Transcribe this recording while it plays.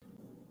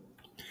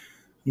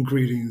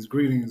Greetings.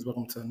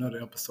 Welcome to another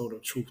episode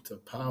of Truth to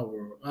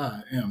Power.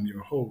 I am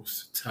your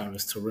host,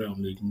 Tyris Terrell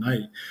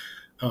McKnight.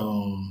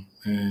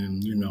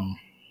 And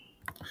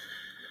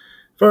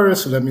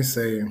first, let me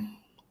say,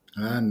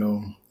 I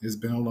know it's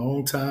been a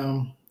long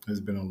time. It's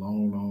been a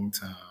long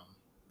time.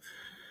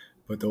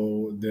 But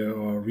though there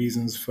are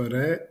reasons for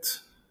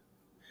that,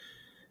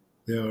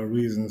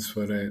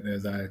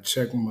 as I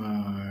check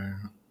my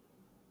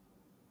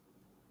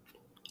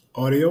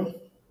audio,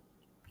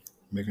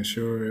 making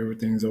sure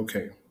everything's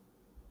okay.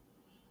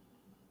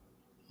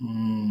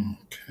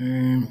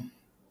 Okay,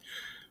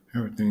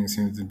 everything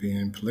seems to be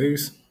in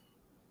place.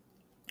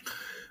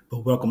 But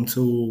welcome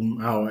to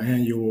our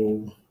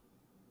annual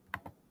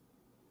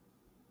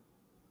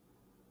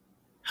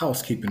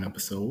housekeeping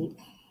episode.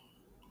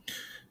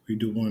 We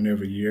do one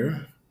every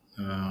year,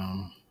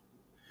 um,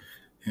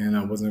 and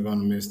I wasn't going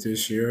to miss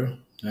this year.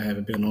 I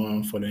haven't been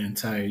on for the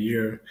entire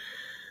year,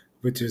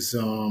 which is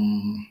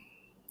somewhat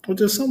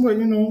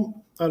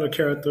out of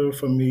character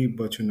for me.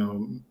 But a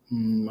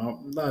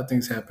lot of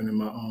things happen in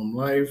my own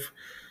life,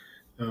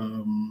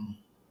 um,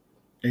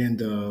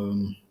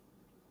 and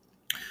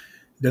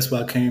that's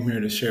why I came here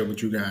to share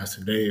with you guys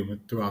today.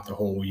 But throughout the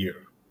whole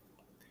year,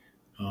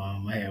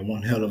 I had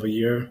one hell of a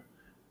year.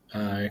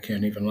 I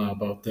can't even lie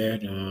about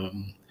that.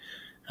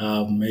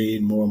 I've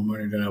made more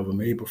money than I've ever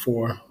made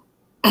before.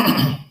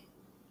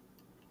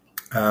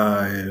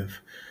 I've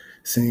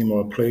seen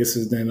more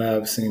places than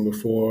I've seen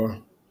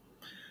before.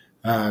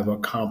 I've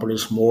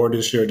accomplished more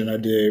this year than I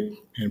did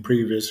in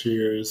previous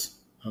years,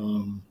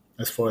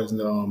 as far as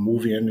the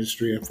movie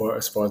industry and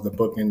as far as the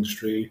book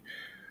industry.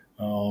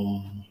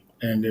 And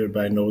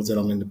everybody knows that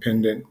I'm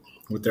independent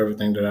with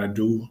everything that I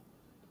do.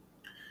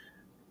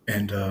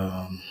 And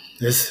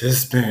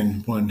it's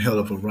been one hell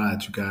of a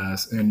ride, you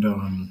guys.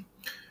 And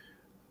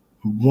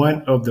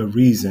one of the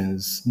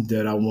reasons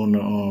that I want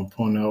to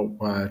point out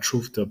why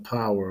Truth to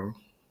Power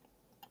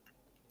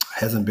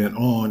hasn't been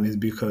on is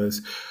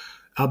because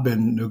I've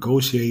been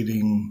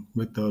negotiating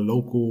with the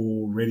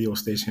local radio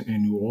station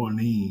in New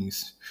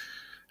Orleans,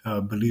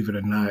 believe it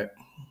or not,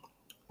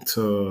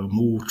 to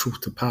move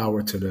Truth to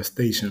Power to the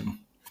station.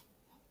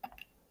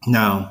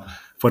 Now,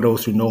 for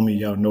those who know me,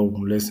 y'all know,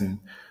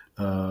 listen,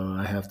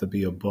 I have to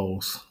be a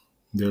boss.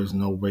 There's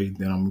no way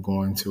that I'm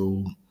going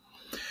to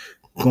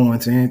go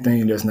into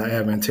anything that's not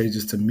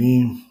advantageous to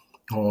me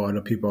or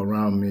the people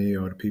around me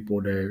or the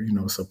people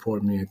that,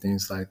 support me and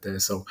things like that.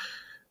 So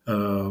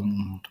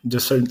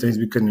just certain things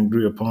we couldn't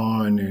agree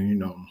upon,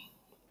 and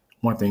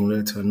one thing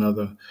led to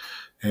another,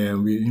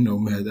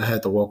 and I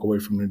had to walk away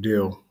from the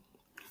deal.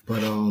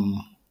 But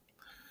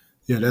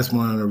yeah, that's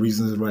one of the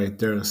reasons right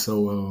there.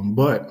 So,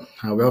 but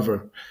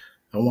however,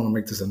 I want to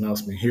make this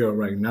announcement here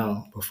right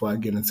now before I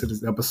get into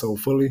this episode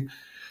fully.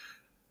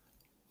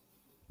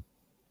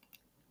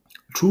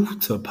 Truth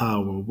to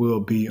Power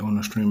will be on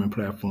a streaming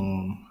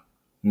platform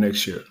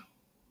next year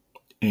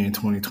in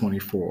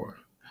 2024.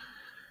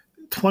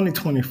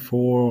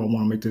 2024, I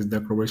want to make this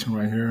declaration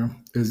right here,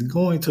 is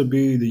going to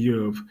be the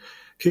year of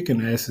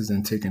kicking asses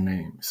and taking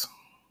names.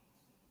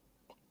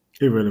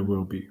 It really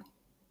will be.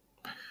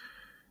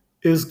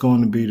 It's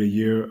going to be the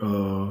year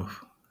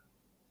of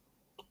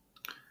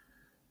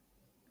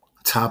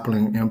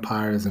toppling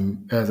empires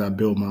and as I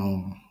build my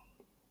own.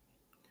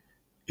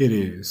 It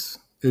is.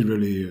 It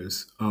really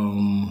is.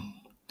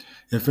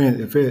 If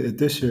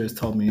this year has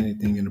taught me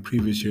anything and the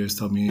previous year has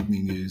taught me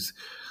anything, is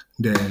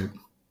that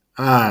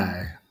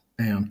I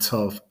am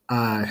tough.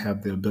 I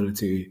have the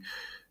ability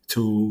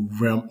to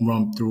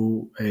run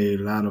through a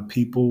lot of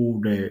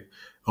people that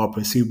are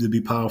perceived to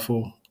be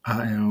powerful.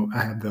 I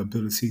have the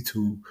ability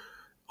to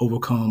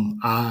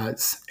overcome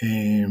odds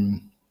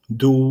and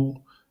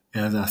do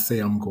as I say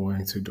I'm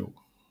going to do.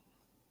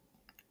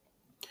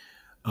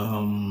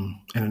 And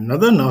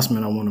another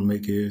announcement I want to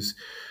make is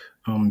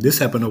this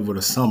happened over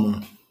the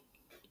summer.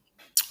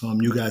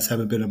 You guys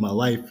haven't been in my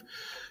life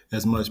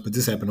as much, but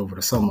this happened over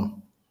the summer.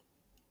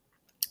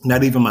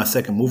 Not even my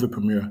second movie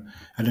premiere.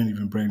 I didn't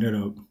even bring that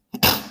up,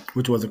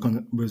 which was a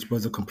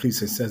complete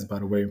success, by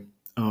the way,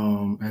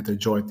 at the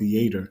Joy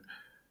Theater.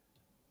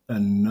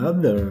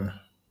 Another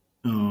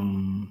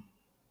thing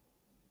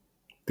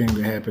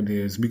that happened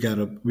is we got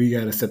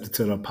accepted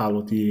to the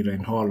Apollo Theater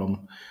in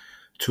Harlem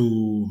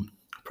to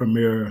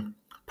premiere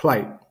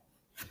Plight.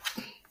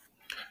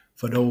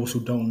 For those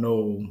who don't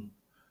know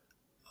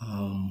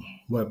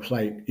what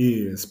Plight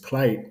is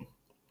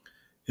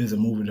a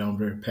movie that I'm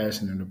very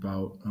passionate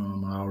about.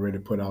 I already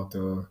put out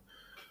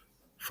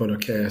for the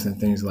cast and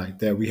things like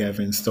that. We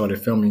haven't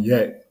started filming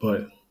yet,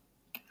 but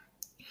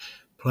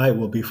Plight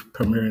will be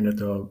premiering at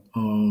the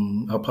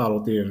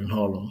Apollo Theater in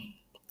Harlem.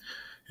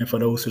 And for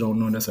those who don't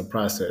know, that's a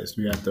process.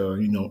 You have to,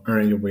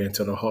 earn your way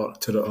into the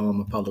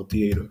Apollo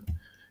Theater,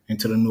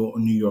 into the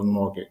New York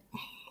market.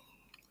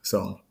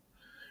 So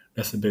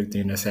that's a big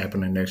thing that's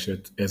happening next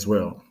year as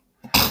well.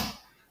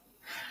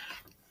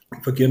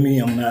 Forgive me,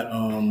 I'm not.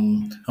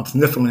 I'm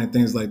sniffling and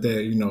things like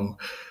that.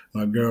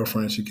 My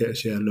girlfriend, she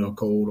had a little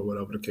cold or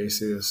whatever the case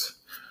is.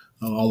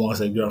 I don't want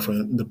to say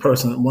girlfriend. The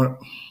person that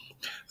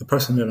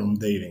I'm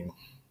dating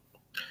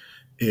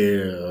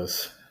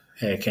is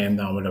had came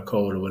down with a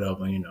cold or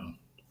whatever, you know,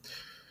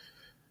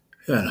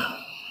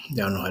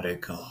 y'all know how they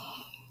go.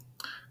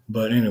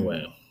 But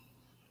anyway,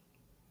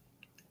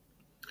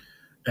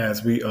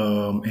 as we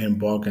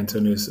embark into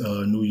this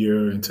new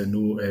year, into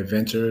new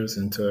adventures,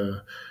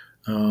 into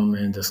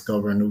and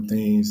discovering new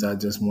things, I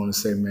just want to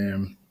say,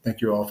 man,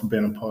 thank you all for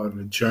being a part of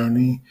the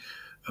journey.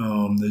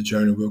 The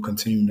journey will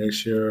continue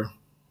next year.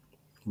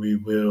 We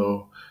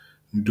will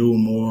do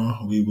more.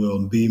 We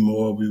will be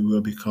more. We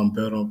will become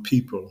better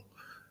people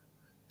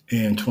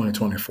in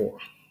 2024.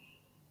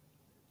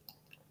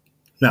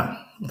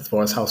 Now, as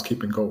far as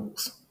housekeeping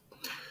goes,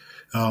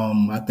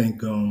 I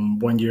think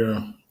one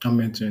year I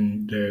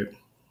mentioned that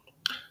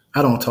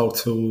I don't talk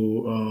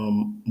to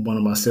one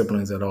of my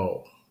siblings at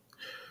all.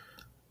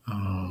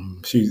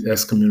 She's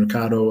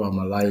excommunicado of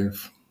my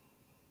life.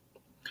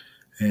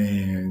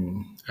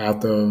 And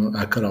after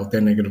I cut off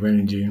that negative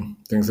energy,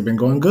 things have been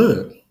going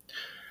good.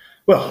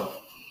 Well,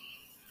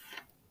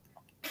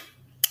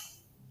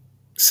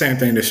 same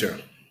thing this year.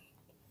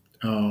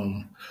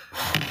 Um,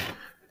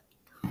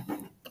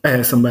 I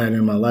had somebody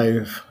in my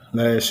life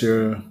last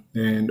year,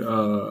 and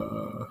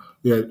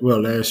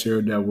last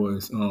year that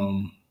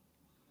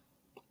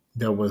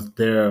was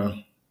there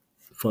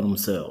for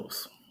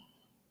themselves,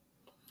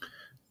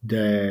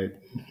 that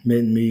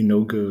meant me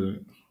no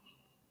good,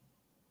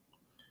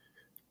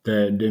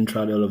 that didn't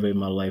try to elevate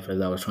my life as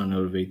I was trying to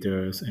elevate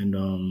theirs, and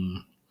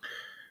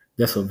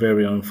that's a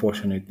very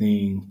unfortunate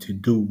thing to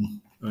do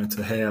and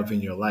to have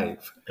in your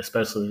life,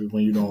 especially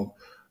when you don't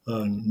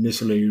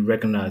initially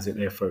recognize it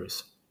at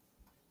first.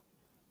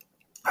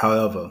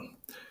 However,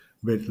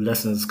 with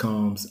lessons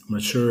comes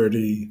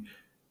maturity,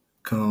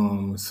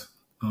 comes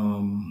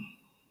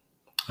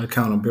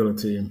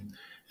accountability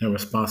and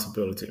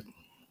responsibility.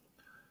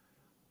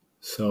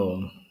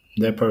 So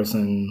that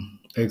person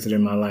exited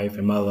my life,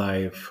 and my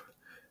life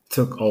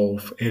took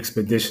off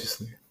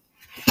expeditiously.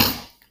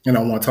 And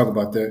I want to talk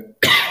about that.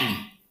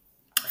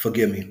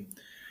 Forgive me.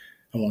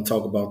 I want to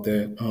talk about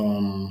that.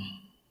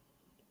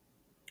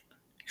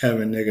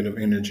 Having negative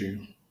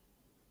energy.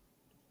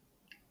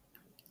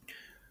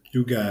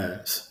 You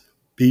guys,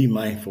 be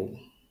mindful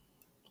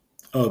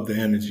of the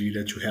energy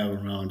that you have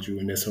around you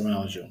and that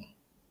surrounds you.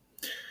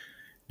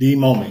 The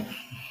moment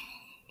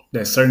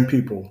that certain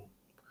people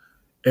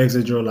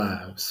exit your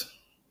lives,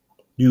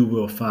 you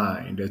will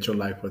find that your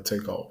life will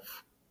take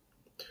off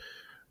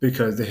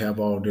because they have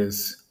all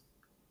this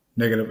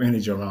negative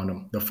energy around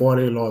them. The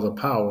 48 laws of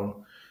power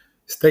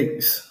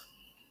states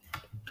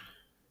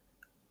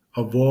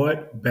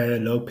avoid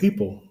bad luck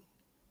people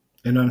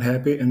and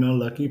unhappy and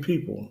unlucky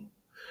people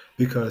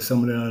because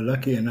some of the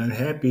unlucky and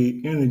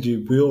unhappy energy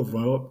will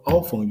rub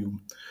off on you,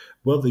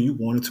 whether you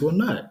want it to or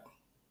not.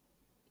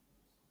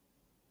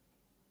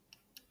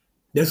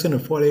 That's in the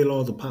 48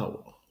 laws of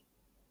power.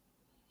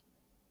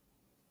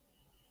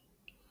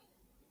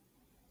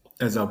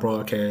 As I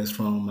broadcast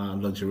from my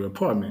luxury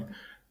apartment,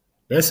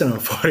 that's in the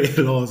 48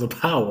 laws of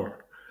power.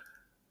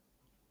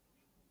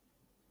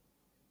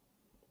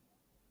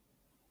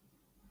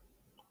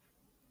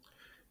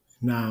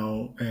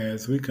 Now,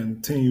 as we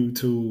continue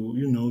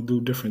to,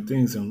 do different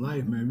things in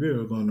life, man, we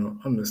are going to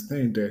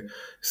understand that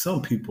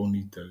some people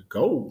need to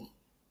go.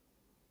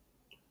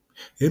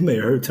 It may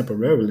hurt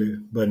temporarily,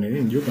 but in the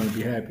end, you're going to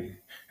be happy.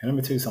 And let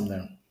me tell you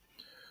something.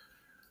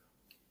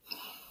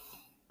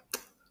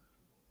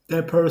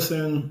 That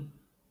person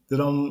that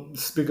I'm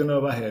speaking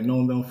of, I had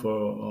known them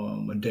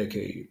for a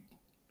decade,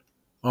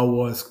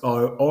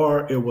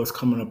 or it was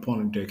coming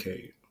upon a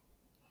decade.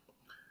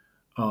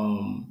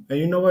 And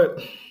you know what?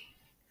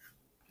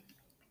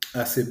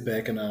 I sit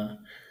back and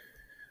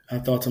I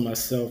thought to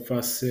myself,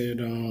 I said,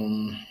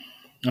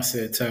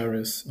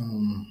 Tyris,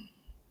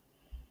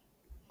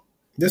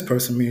 this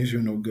person means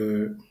you're no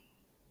good.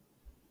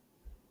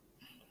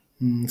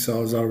 So I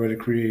was already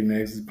creating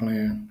an exit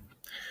plan.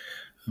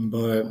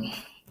 But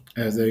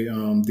as they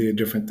did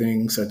different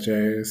things, such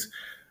as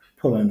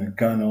pulling a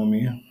gun on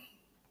me,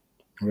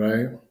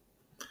 right?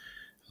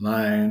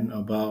 Lying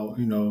about,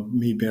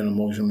 me being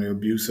emotionally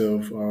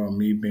abusive or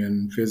me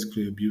being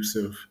physically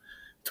abusive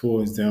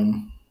towards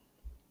them,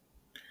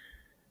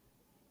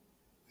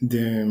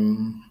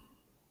 then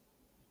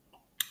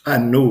I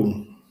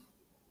knew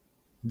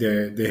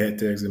that they had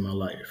to exit my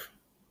life.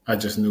 I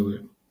just knew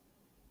it.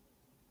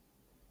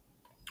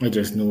 I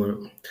just knew it.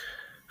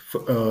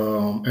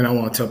 And I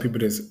want to tell people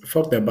this.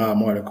 Fuck that Bob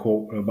Marley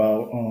quote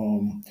about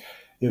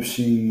if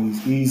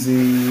she's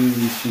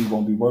easy, she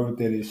won't be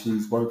worth it. If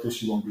she's worth it,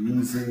 she won't be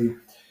easy.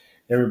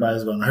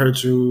 Everybody's gonna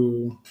hurt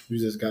you. You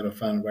just gotta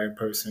find the right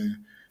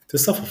person to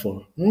suffer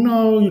for.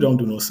 No, you don't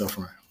do no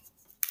suffering.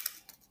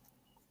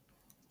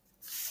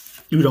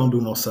 You don't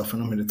do no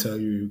suffering. I'm here to tell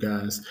you, you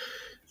guys,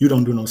 you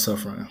don't do no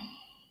suffering.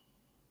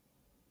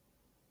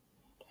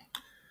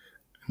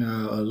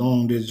 Now,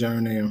 along this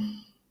journey,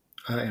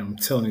 I am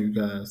telling you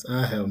guys,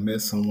 I have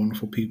met some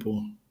wonderful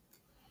people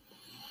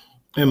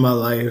in my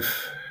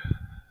life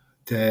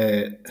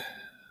that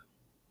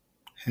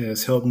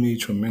has helped me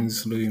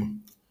tremendously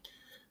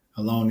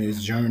along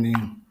this journey.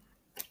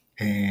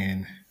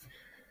 And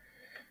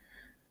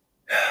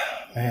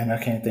Man,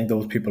 I can't thank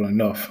those people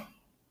enough.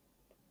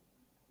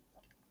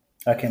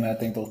 I cannot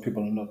thank those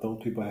people enough.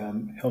 Those people have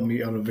helped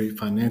me elevate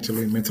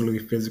financially, mentally,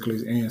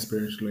 physically, and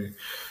spiritually.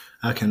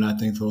 I cannot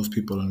thank those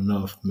people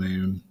enough,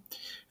 man.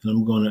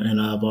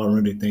 And I've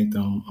already thanked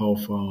them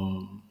off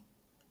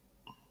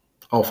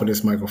of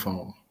this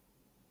microphone.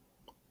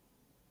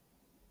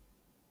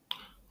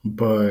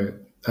 But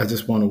I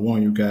just want to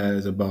warn you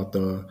guys about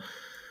the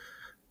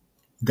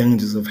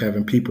dangers of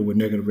having people with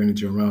negative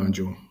energy around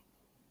you,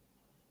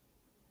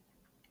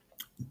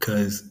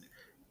 because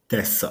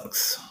that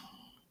sucks.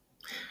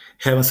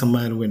 Having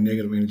somebody with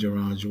negative energy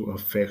around you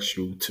affects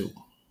you too.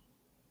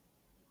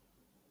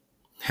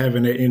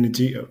 Having that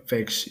energy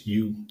affects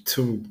you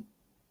too.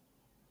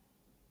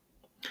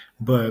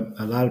 But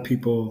a lot of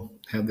people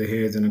have their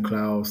heads in the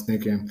clouds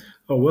thinking,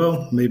 oh,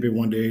 well, maybe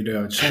one day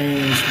they'll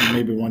change.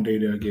 Maybe one day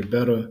they'll get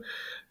better.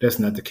 That's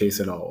not the case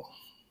at all.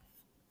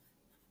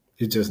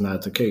 It's just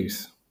not the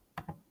case.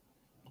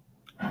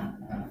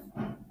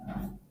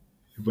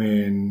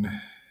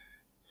 When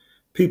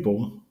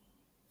people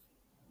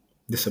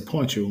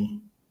disappoint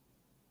you,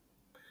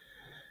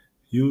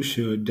 you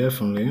should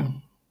definitely,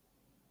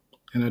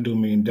 and I do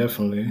mean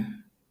definitely,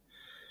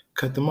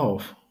 cut them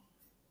off.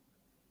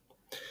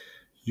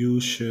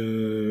 You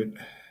should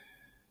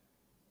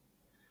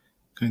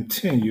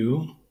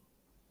continue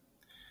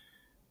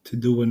to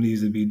do what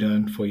needs to be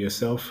done for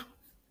yourself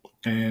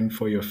and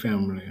for your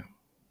family.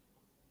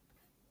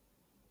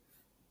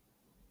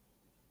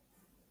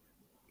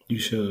 You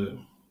should.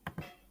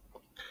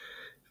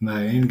 Now,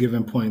 at any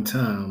given point in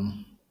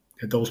time,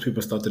 if those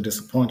people start to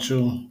disappoint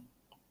you,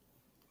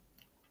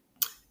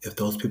 if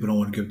those people don't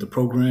want to give the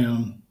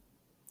program,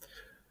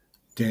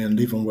 then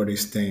leave them where they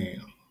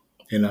stand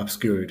in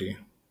obscurity.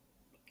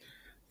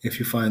 If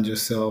you find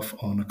yourself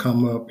on the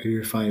come up, if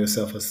you find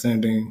yourself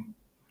ascending,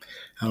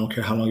 I don't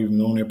care how long you've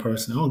known that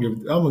person.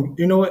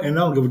 You know what? And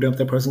I don't give a damn if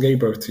that person gave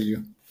birth to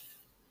you.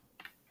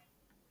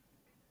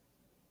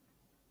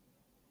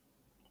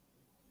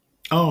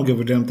 I don't give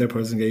a damn if that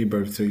person gave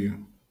birth to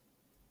you.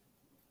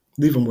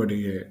 Leave them where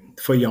they at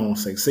for your own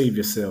sake. Save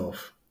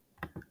yourself.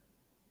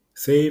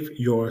 Save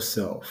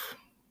yourself.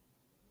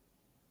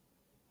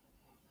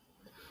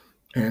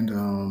 And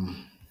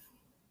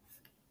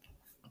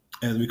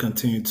as we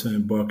continue to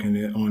embark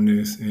on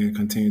this and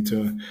continue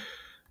to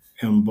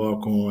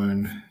embark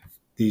on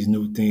these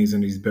new things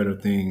and these better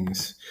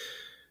things,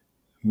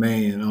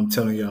 man, I'm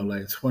telling y'all,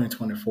 like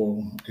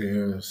 2024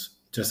 is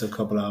just a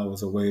couple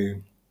hours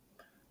away.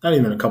 Not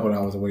even a couple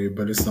hours away,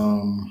 but it's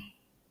some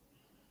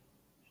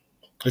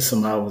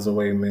hours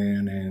away,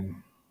 man, and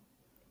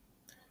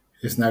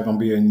it's not gonna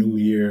be a new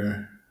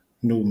year,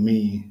 new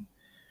me.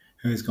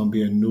 It's gonna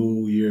be a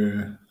new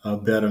year, a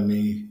better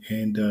me,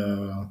 and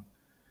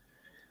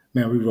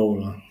man, we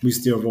rolling. We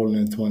still rolling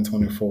in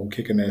 2024,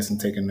 kicking ass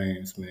and taking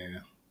names,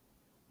 man.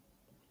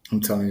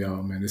 I'm telling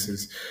y'all, man, this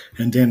is.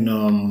 And then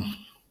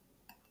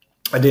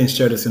I didn't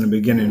share this in the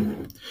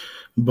beginning,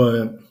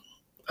 but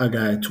I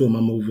got two of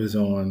my movies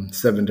on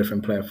seven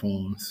different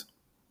platforms,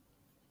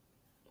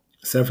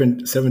 seven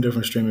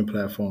different streaming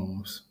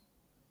platforms.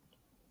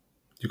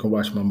 You can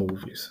watch my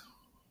movies.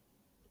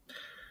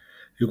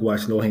 You can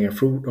watch Low Hanging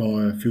Fruit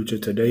on Future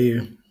Today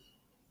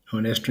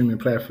on that streaming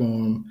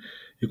platform.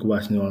 You can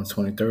watch New Orleans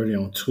 2030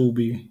 on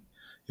Tubi.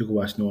 You can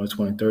watch New Orleans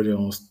 2030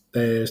 on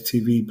Stash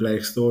TV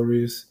Black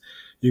Stories.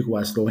 You can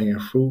watch Low Hanging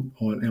Fruit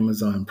on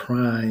Amazon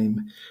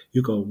Prime.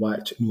 You can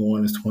watch New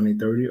Orleans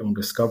 2030 on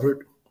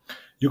Discovered.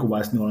 You can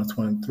watch New Orleans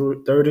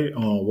 2030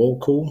 on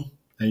Roku.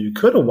 And you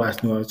could have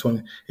watched New Orleans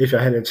 20 if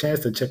I had a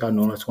chance to check out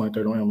New Orleans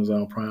 2030 on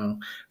Amazon Prime.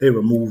 They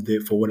removed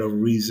it for whatever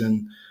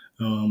reason.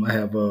 I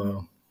have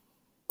a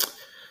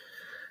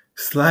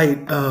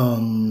slight,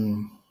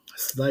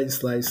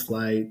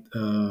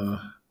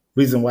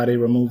 reason why they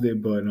removed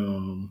it, but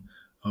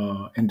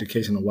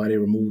indication of why they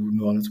removed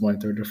New Orleans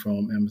 130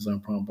 from Amazon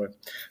Prime. But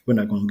we're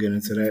not going to get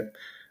into that.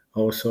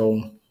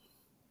 Also,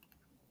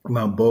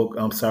 my book,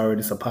 I'm sorry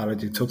this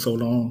apology took so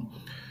long,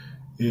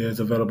 is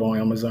available on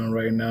Amazon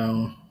right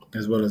now,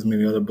 as well as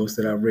many other books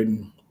that I've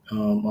written.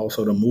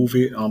 Also, the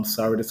movie, I'm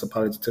sorry this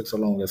apology took so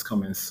long, is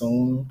coming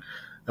soon,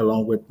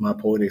 along with my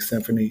poetic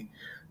symphony.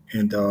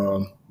 And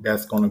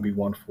that's going to be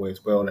wonderful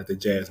as well at the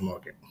Jazz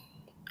Market.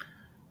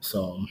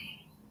 So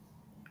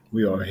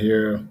we are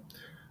here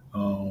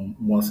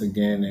once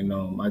again, and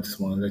I just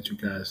want to let you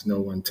guys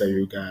know and tell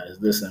you guys,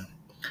 listen,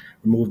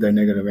 remove that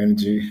negative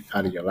energy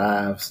out of your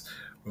lives,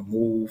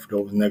 remove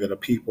those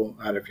negative people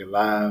out of your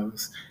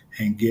lives,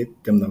 and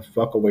get them the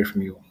fuck away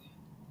from you.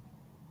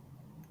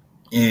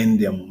 And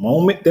the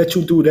moment that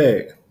you do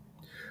that,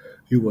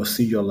 you will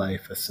see your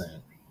life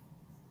ascend.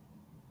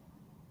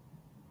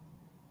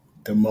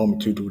 The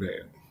moment you do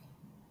that,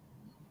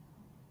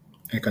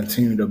 and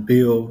continue to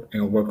build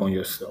and work on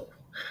yourself.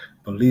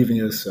 Believe in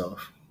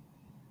yourself.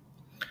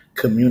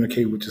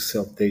 Communicate with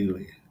yourself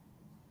daily.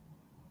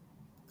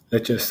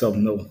 Let yourself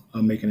know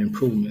I'm making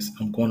improvements.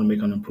 I'm going to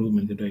make an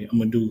improvement today. I'm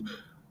going to do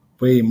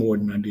way more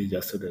than I did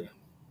yesterday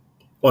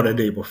or the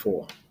day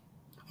before.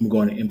 I'm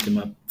going to empty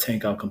my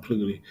tank out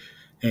completely.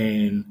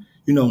 And,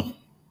 you know,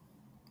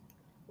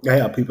 I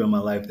have people in my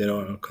life that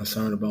are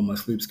concerned about my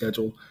sleep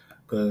schedule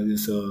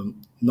because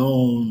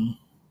known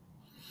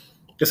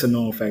it's a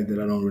known fact that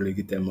I don't really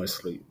get that much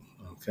sleep.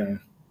 Okay,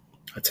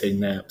 I take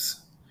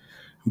naps,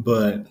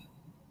 but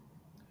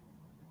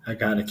I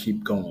gotta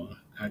keep going.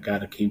 I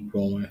gotta keep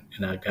growing,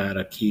 and I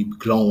gotta keep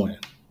glowing,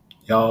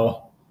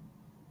 y'all.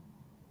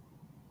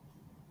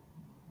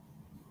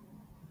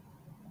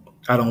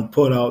 I don't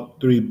put out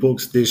 3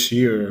 books this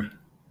year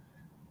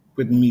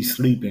with me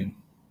sleeping.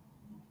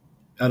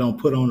 I don't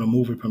put on a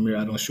movie premiere.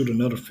 I don't shoot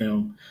another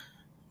film,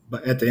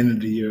 but at the end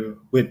of the year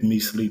with me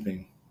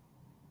sleeping.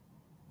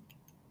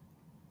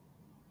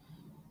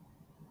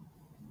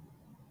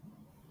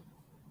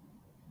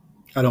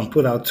 I don't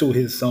put out 2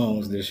 hit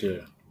songs this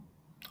year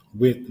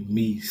with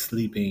me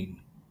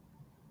sleeping.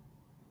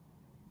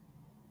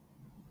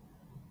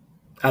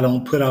 I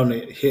don't put out a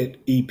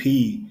hit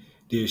EP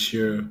this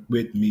year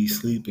with me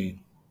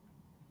sleeping.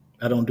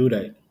 I don't do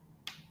that.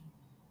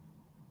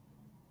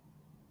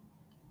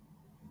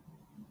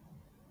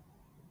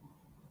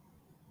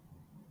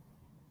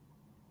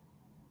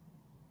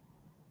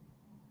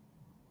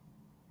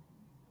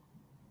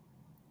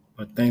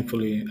 But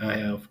thankfully, I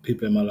have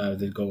people in my life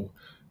that go,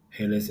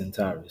 "Hey, listen,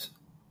 Tyrus,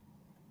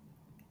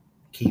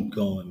 keep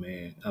going,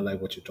 man. I like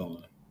what you're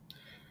doing."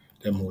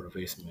 That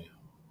motivates me.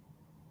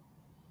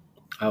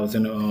 I was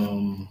in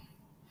a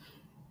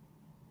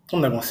I'm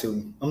not gonna say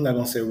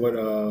what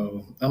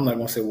I'm not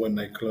gonna say what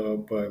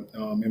nightclub, but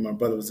me and my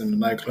brother was in the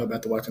nightclub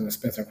after watching the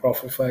Spencer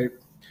Crawford fight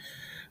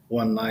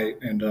one night,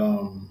 and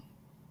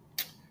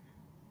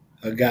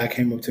a guy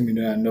came up to me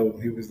that I know.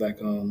 He was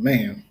like,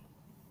 "Man,"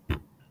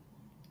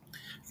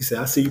 he said,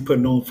 "I see you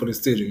putting on for the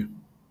city."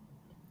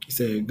 He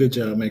said, "Good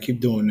job, man. Keep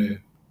doing that."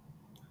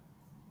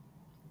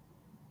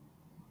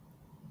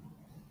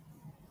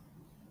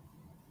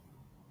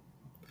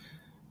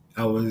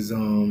 I was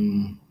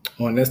on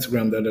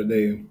Instagram the other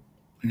day,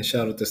 and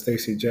shout out to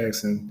Stacy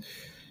Jackson.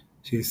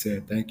 She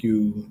said, "Thank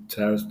you,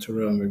 Tyris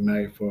Terrell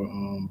McKnight, for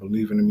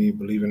believing in me,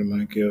 believing in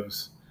my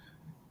gifts,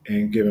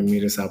 and giving me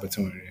this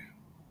opportunity."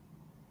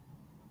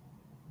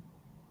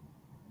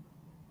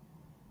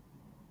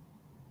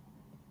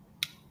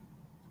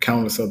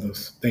 Countless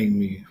others thank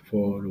me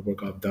for the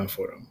work I've done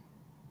for them,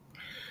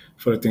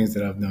 for the things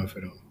that I've done for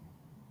them.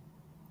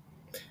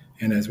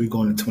 And as we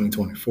go into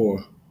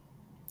 2024,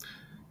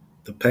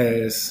 the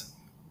past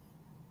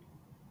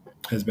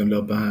has been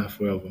left behind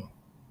forever.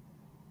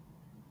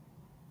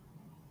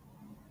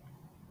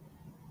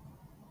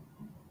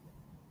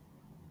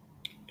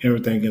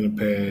 Everything in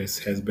the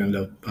past has been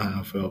left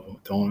behind forever.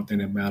 The only thing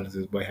that matters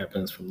is what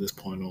happens from this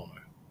point on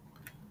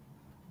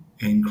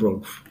and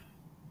growth.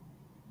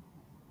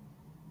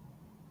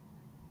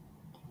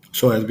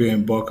 So as we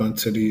embark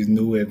onto these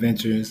new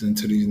adventures,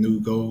 into these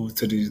new goals,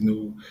 to these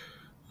new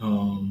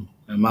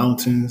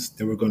mountains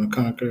that we're going to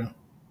conquer,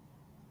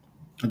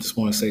 I just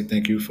want to say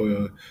thank you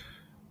for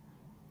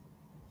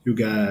you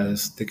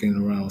guys sticking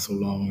around so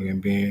long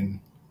and being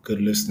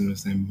good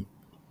listeners and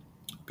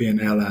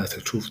being allies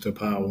to truth to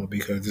power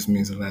because this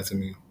means a lot to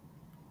me.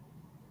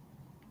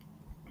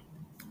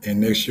 And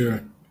next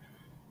year,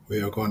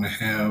 we are going to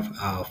have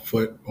our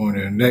foot on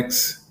their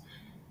necks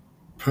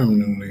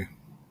permanently.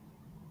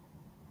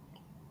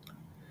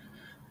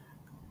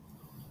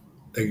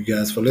 Thank you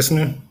guys for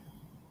listening.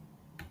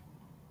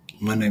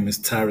 My name is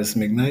Tyris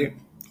McKnight,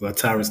 or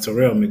Tyris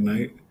Terrell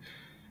McKnight,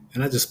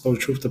 and I just spoke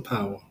truth to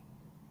power.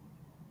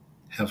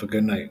 Have a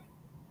good night.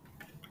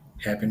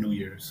 Happy New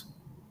Year's.